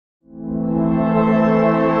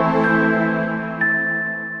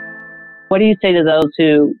What do you say to those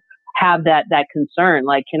who have that concern?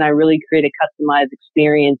 Like, can I really create a customized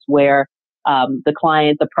experience where the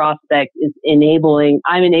client, the prospect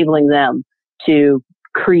I'm enabling them to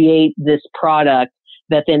create this product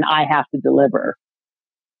that then I have to deliver?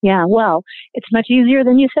 Yeah, well, it's much easier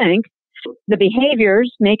than you think. The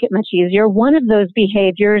behaviors make it much easier. One of those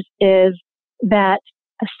behaviors is that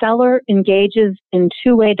a seller engages in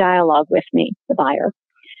two-way dialogue with me, the buyer,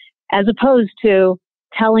 as opposed to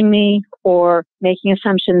telling me or making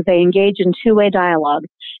assumptions. They engage in two-way dialogue.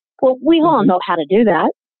 Well, we all know how to do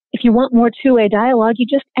that. If you want more two-way dialogue, you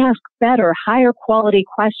just ask better, higher quality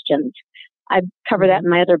questions. I cover that in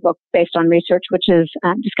my other book based on research, which is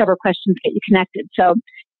Discover Questions Get You Connected. So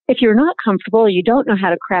if you're not comfortable, you don't know how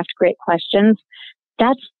to craft great questions,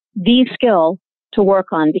 that's the skill to work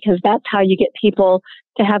on, because that's how you get people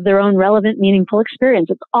to have their own relevant, meaningful experience.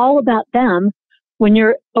 It's all about them when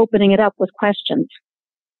you're opening it up with questions.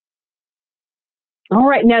 All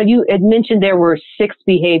right. Now, you had mentioned there were 6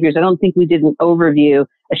 behaviors. I don't think we did an overview.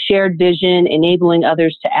 A shared vision, enabling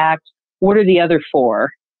others to act. What are the other 4?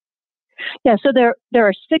 Yeah, so there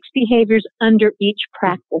are 6 behaviors under each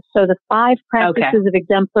practice. So the 5 practices of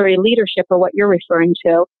exemplary leadership are what you're referring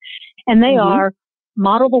to. And they are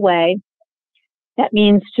model the way. That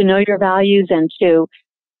means to know your values and to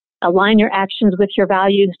align your actions with your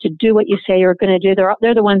values, to do what you say you're going to do.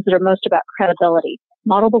 They're the ones that are most about credibility.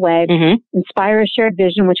 Model the way, inspire a shared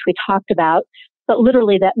vision, which we talked about. But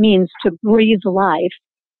literally that means to breathe life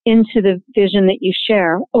into the vision that you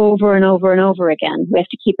share over and over and over again. We have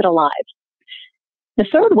to keep it alive. The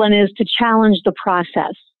third one is to challenge the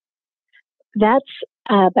process. That's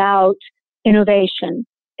about innovation.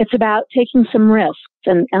 It's about taking some risks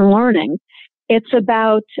and learning. It's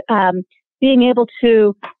about being able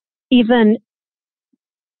to even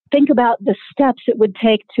think about the steps it would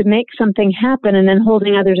take to make something happen and then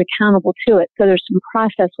holding others accountable to it. So there's some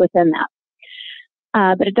process within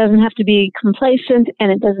that. But it doesn't have to be complacent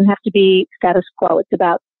and it doesn't have to be status quo. It's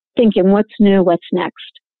about thinking what's new, what's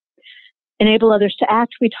next. Enable others to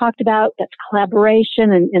act, we talked about. That's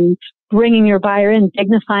collaboration and bringing your buyer in,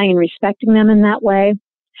 dignifying and respecting them in that way.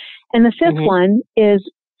 And the 5th one is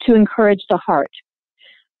to encourage the heart.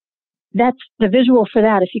 That's the visual for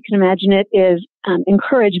that, if you can imagine it, is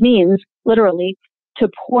encourage means literally to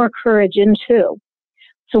pour courage into.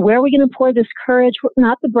 So where are we going to pour this courage?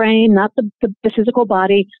 Not the brain, not the physical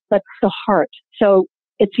body, but the heart. So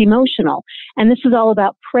it's emotional. And this is all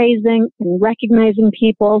about praising and recognizing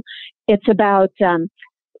people. It's about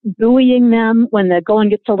buoying them when the going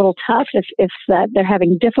gets a little tough. If they're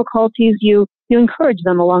having difficulties, you encourage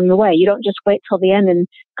them along the way. You don't just wait till the end and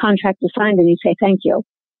contract is signed and you say thank you.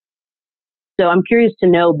 So I'm curious to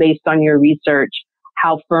know, based on your research,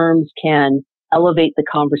 how firms can elevate the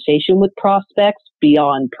conversation with prospects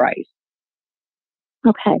beyond price.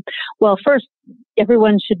 Okay. Well, first,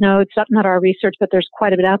 everyone should know, it's not our research, but there's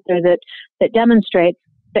quite a bit out there that demonstrates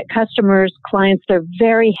that customers, clients, they're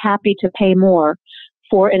very happy to pay more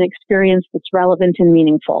for an experience that's relevant and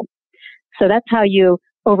meaningful. So that's how you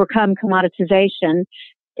overcome commoditization.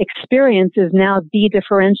 Experience is now the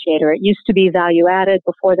differentiator. It used to be value added.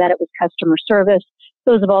 Before that, it was customer service.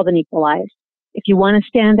 Those have all been equalized. If you want to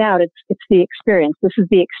stand out, it's the experience. This is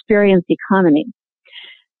the experience economy.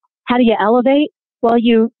 How do you elevate? Well,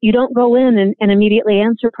 you don't go in and immediately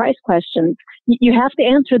answer price questions. You have to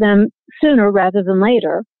answer them sooner rather than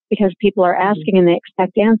later because people are asking and they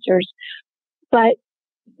expect answers. But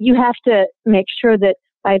you have to make sure that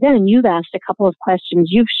by then you've asked a couple of questions.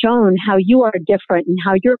 You've shown how you are different and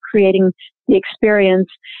how you're creating the experience.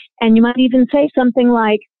 And you might even say something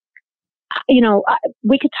like,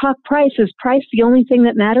 we could talk price. Is price the only thing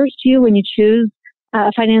that matters to you when you choose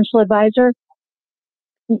a financial advisor?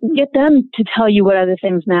 Get them to tell you what other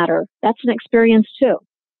things matter. That's an experience too.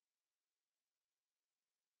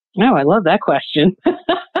 Oh, I love that question.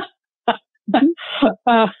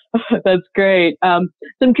 That's great. So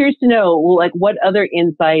I'm curious to know, what other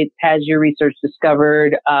insights has your research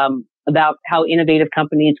discovered about how innovative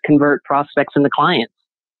companies convert prospects into clients?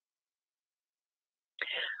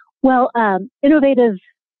 Well, innovative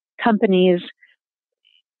companies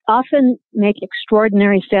often make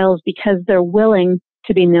extraordinary sales because they're willing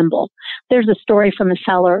to be nimble. There's a story from a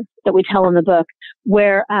seller that we tell in the book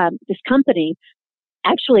where this company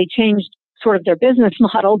actually changed sort of their business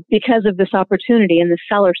model because of this opportunity and the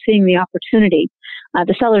seller seeing the opportunity.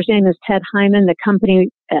 The seller's name is Ted Hyman. The company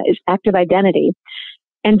is Active Identity.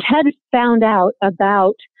 And Ted found out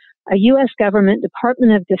about a U.S. government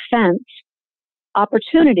Department of Defense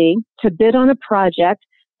opportunity to bid on a project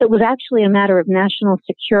that was actually a matter of national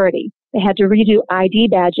security. They had to redo ID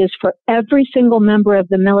badges for every single member of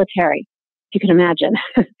the military. you can imagine.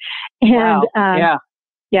 And, wow.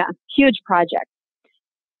 Yeah, huge project.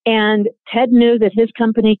 And Ted knew that his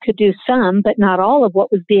company could do some, but not all of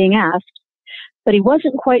what was being asked. But he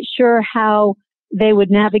wasn't quite sure how they would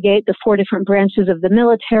navigate the 4 different branches of the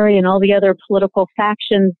military and all the other political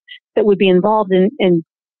factions that would be involved in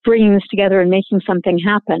bringing this together and making something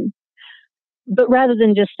happen. But rather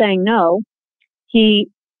than just saying no, he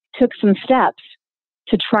took some steps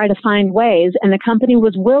to try to find ways, and the company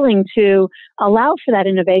was willing to allow for that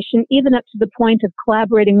innovation, even up to the point of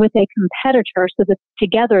collaborating with a competitor so that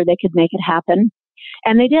together they could make it happen.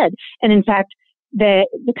 And they did. And in fact, the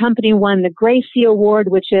company won the Gracie Award,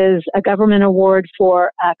 which is a government award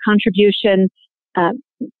for contribution,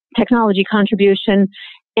 technology contribution.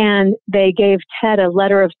 And they gave Ted a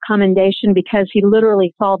letter of commendation because he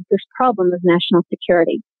literally solved this problem of national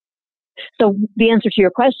security. So the answer to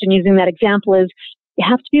your question using that example is you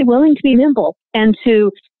have to be willing to be nimble and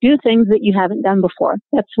to do things that you haven't done before.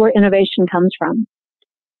 That's where innovation comes from.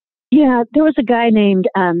 Yeah, there was a guy named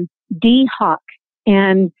D. Hawk,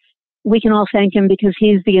 and we can all thank him because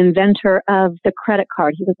he's the inventor of the credit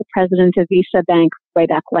card. He was the president of Visa Bank way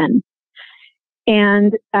back when.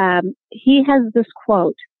 And he has this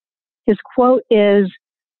quote. His quote is,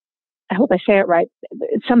 I hope I say it right,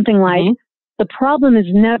 it's something like, the problem is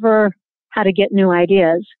never how to get new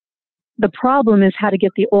ideas. The problem is how to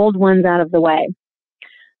get the old ones out of the way.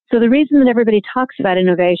 So the reason that everybody talks about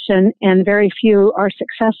innovation and very few are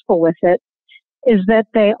successful with it is that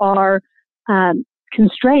they are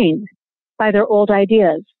constrained by their old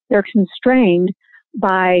ideas. They're constrained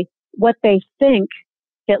by what they think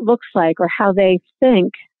it looks like or how they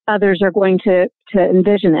think others are going to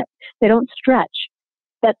envision it. They don't stretch.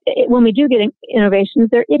 When we do get innovations,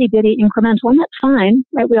 they're itty bitty incremental, and that's fine,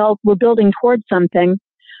 right? We're building towards something.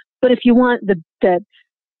 But if you want the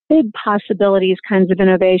big possibilities kinds of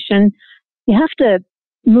innovation, you have to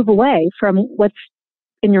move away from what's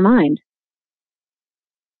in your mind.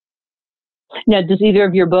 Now, does either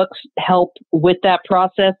of your books help with that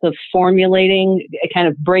process of formulating, kind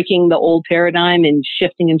of breaking the old paradigm and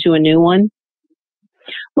shifting into a new one?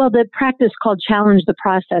 Well, the practice called Challenge the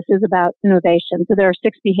Process is about innovation. So there are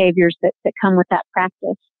 6 behaviors that come with that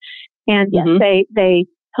practice. And yes, they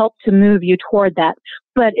help to move you toward that.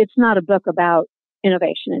 But it's not a book about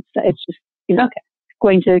innovation. It's just,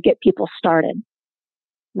 going to get people started.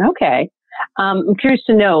 Okay. I'm curious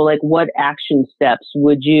to know, like, what action steps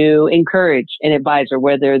would you encourage an advisor,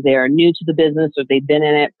 whether they're new to the business or they've been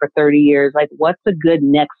in it for 30 years? Like, what's a good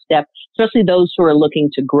next step, especially those who are looking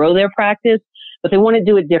to grow their practice, but they want to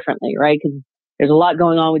do it differently, right? Because there's a lot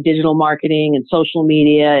going on with digital marketing and social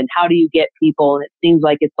media, and how do you get people? And it seems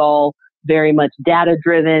like it's all very much data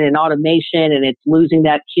driven and automation, and it's losing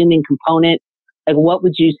that human component. Like, what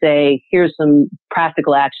would you say? Here's some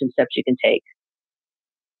practical action steps you can take.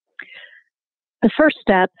 The first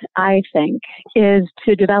step, I think, is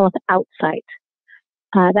to develop outsight.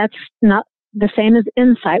 That's not the same as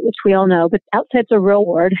insight, which we all know, but outsight's a real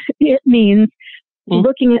word. It means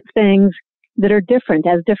looking at things that are different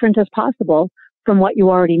as possible from what you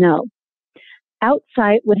already know.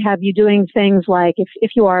 Outsight would have you doing things like,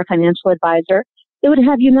 if you are a financial advisor, it would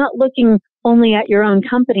have you not looking only at your own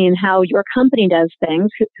company and how your company does things,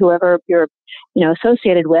 whoever you're,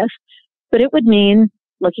 associated with, but it would mean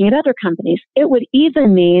looking at other companies. It would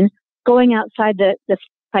even mean going outside the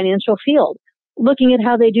financial field, looking at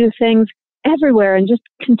how they do things everywhere and just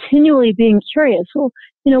continually being curious. Well,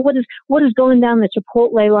 what is going down the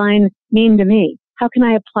Chipotle line mean to me? How can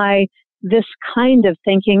I apply this kind of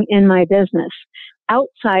thinking in my business?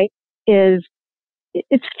 Outsight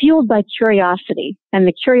it's fueled by curiosity, and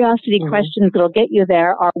the curiosity questions that'll get you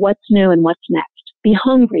there are what's new and what's next. Be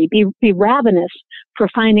hungry, be ravenous for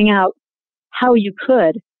finding out how you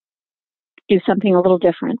could do something a little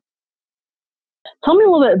different. Tell me a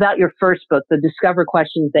little bit about your first book, The Discover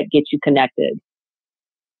Questions That Get You Connected.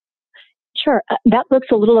 Sure. That book's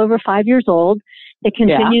a little over 5 years old. It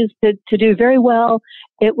continues to do very well.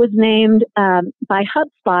 It was named by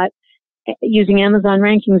HubSpot, using Amazon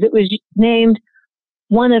rankings, it was named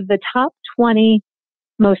one of the top 20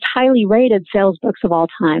 most highly rated sales books of all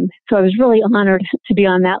time. So I was really honored to be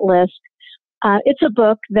on that list. It's a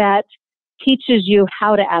book that teaches you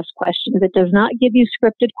how to ask questions. It does not give you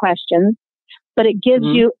scripted questions, but it gives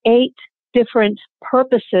you 8 different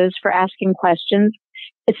purposes for asking questions.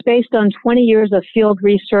 It's based on 20 years of field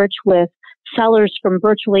research with sellers from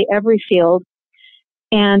virtually every field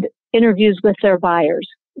and interviews with their buyers.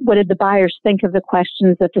 What did the buyers think of the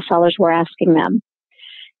questions that the sellers were asking them?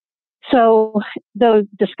 So though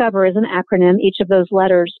Discover is an acronym, each of those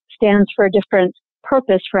letters stands for a different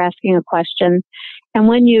purpose for asking a question. And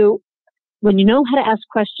when you when you know how to ask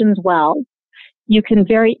questions well, you can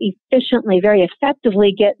very efficiently, very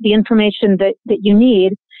effectively get the information that you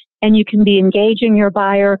need, and you can be engaging your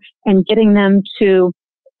buyer and getting them to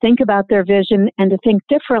think about their vision and to think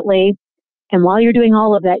differently. And while you're doing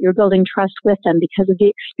all of that, you're building trust with them because of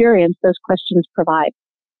the experience those questions provide.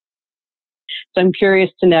 So I'm curious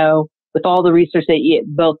to know, with all the research that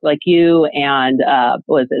both like you and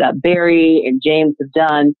Barry and James have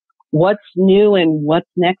done, what's new and what's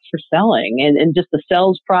next for selling, and just the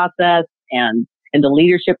sales process and the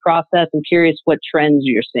leadership process. I'm curious what trends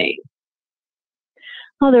you're seeing.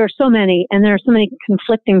 Oh, there are so many, and there are so many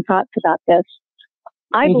conflicting thoughts about this.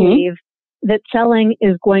 I believe that selling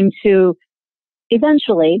is going to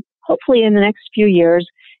eventually, hopefully in the next few years,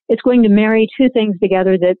 it's going to marry two things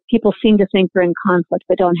together that people seem to think are in conflict,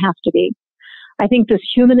 but don't have to be. I think this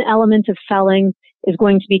human element of selling is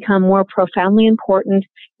going to become more profoundly important,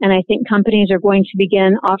 and I think companies are going to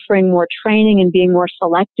begin offering more training and being more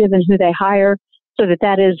selective in who they hire, so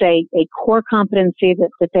that is a core competency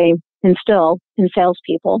that they instill in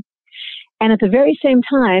salespeople. And at the very same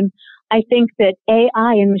time, I think that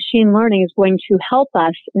AI and machine learning is going to help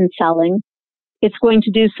us in selling. It's going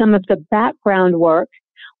to do some of the background work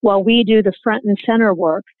while we do the front and center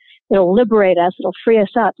work. It'll liberate us. It'll free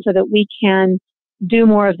us up so that we can do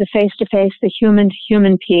more of the face-to-face, the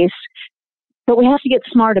human-to-human piece. But we have to get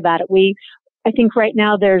smart about it. I think right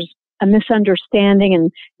now there's a misunderstanding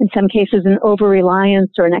and in some cases an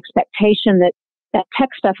over-reliance or an expectation that tech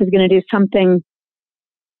stuff is going to do something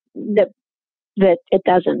that it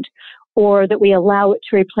doesn't, or that we allow it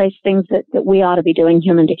to replace things that we ought to be doing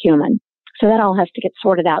human to human. So that all has to get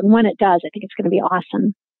sorted out. And when it does, I think it's going to be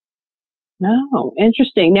awesome. Oh,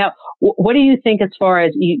 interesting. Now, what do you think as far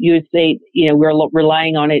as you would say, we're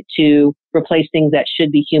relying on it to replace things that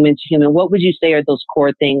should be human to human? What would you say are those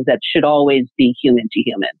core things that should always be human to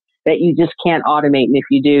human, that you just can't automate? And if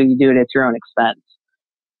you do, you do it at your own expense.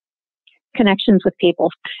 Connections with people.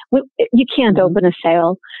 You can't open a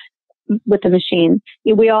sale with a machine.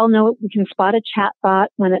 We all know we can spot a chat bot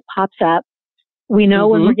when it pops up. We know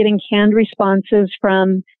when we're getting canned responses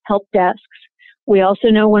from help desks. We also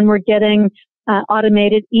know when we're getting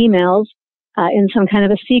automated emails in some kind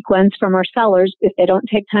of a sequence from our sellers if they don't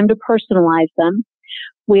take time to personalize them.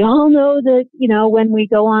 We all know that, when we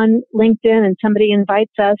go on LinkedIn and somebody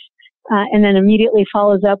invites us and then immediately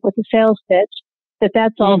follows up with a sales pitch,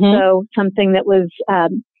 that's also something that was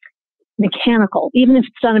mechanical. Even if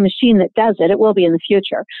it's not a machine that does it, it will be in the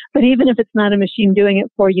future. But even if it's not a machine doing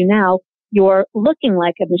it for you now, you're looking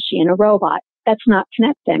like a machine, a robot. That's not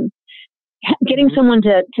connecting. Getting someone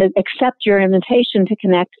to accept your invitation to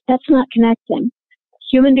connect, that's not connecting.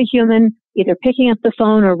 Human to human, either picking up the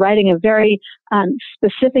phone or writing a very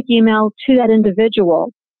specific email to that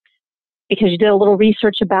individual because you did a little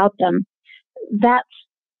research about them, that's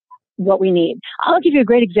what we need. I'll give you a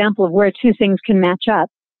great example of where two things can match up.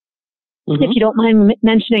 If you don't mind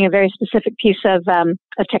mentioning a very specific piece of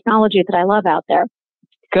technology that I love out there.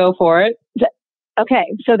 Go for it. Okay,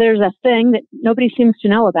 so there's a thing that nobody seems to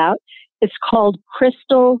know about. It's called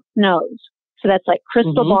Crystal Knows. So that's like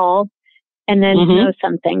crystal ball and then know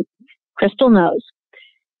something. Crystal Knows.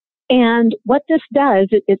 And what this does,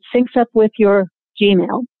 it syncs up with your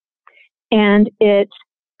Gmail and it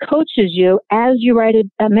coaches you as you write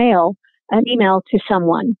an email to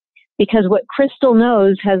someone. Because what Crystal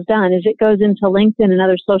Knows has done is it goes into LinkedIn and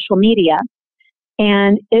other social media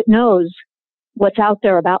and it knows what's out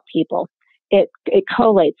there about people. It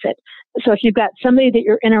collates it. So if you've got somebody that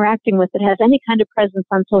you're interacting with that has any kind of presence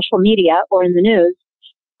on social media or in the news,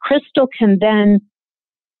 Crystal can then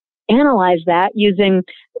analyze that using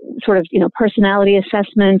sort of, personality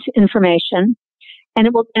assessment information. And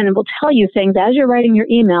it will tell you things as you're writing your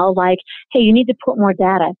email, like, hey, you need to put more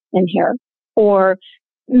data in here, or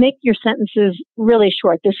make your sentences really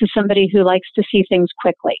short. This is somebody who likes to see things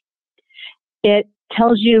quickly. It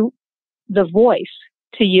tells you the voice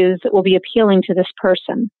to use that will be appealing to this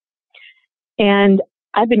person. And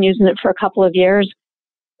I've been using it for a couple of years.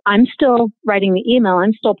 I'm still writing the email.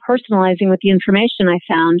 I'm still personalizing with the information I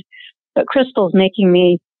found, but Crystal's making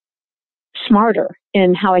me smarter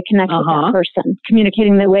in how I connect with that person,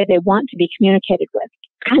 communicating the way they want to be communicated with.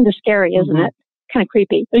 It's kind of scary, isn't it? Kind of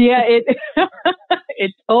creepy. Yeah,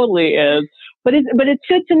 it totally is. But it's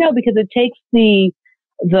good to know because it takes the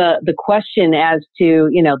question as to,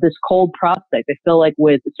 this cold prospect. I feel like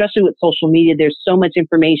especially with social media, there's so much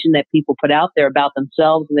information that people put out there about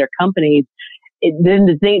themselves and their companies. Then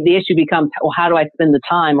the issue becomes, well, how do I spend the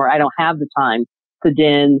time, or I don't have the time to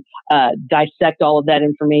then dissect all of that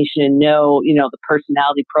information and know, the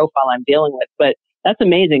personality profile I'm dealing with. But That's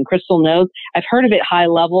amazing. Crystal knows. I've heard of it high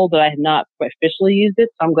level, but I have not officially used it.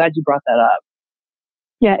 So I'm glad you brought that up.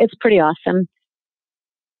 Yeah, it's pretty awesome.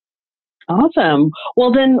 Awesome.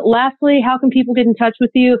 Well, then lastly, how can people get in touch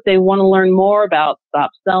with you if they want to learn more about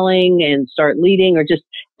Stop Selling and Start Leading, or just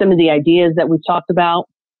some of the ideas that we've talked about?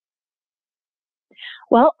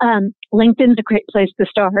 Well, LinkedIn's a great place to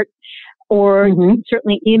start, or you can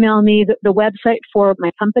certainly email me. The website for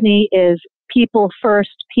my company is People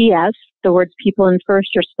First PS. The words people and first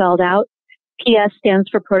are spelled out. PS stands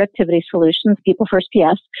for Productivity Solutions, People First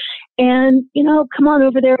PS. And, come on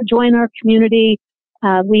over there, join our community.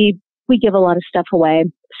 We give a lot of stuff away.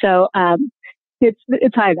 So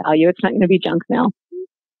it's high value. It's not going to be junk mail.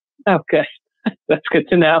 Oh, good. That's good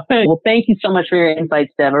to know. Well, thank you so much for your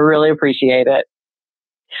insights, Deb. I really appreciate it.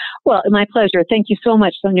 Well, my pleasure. Thank you so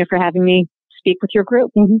much, Sonia, for having me speak with your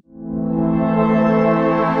group.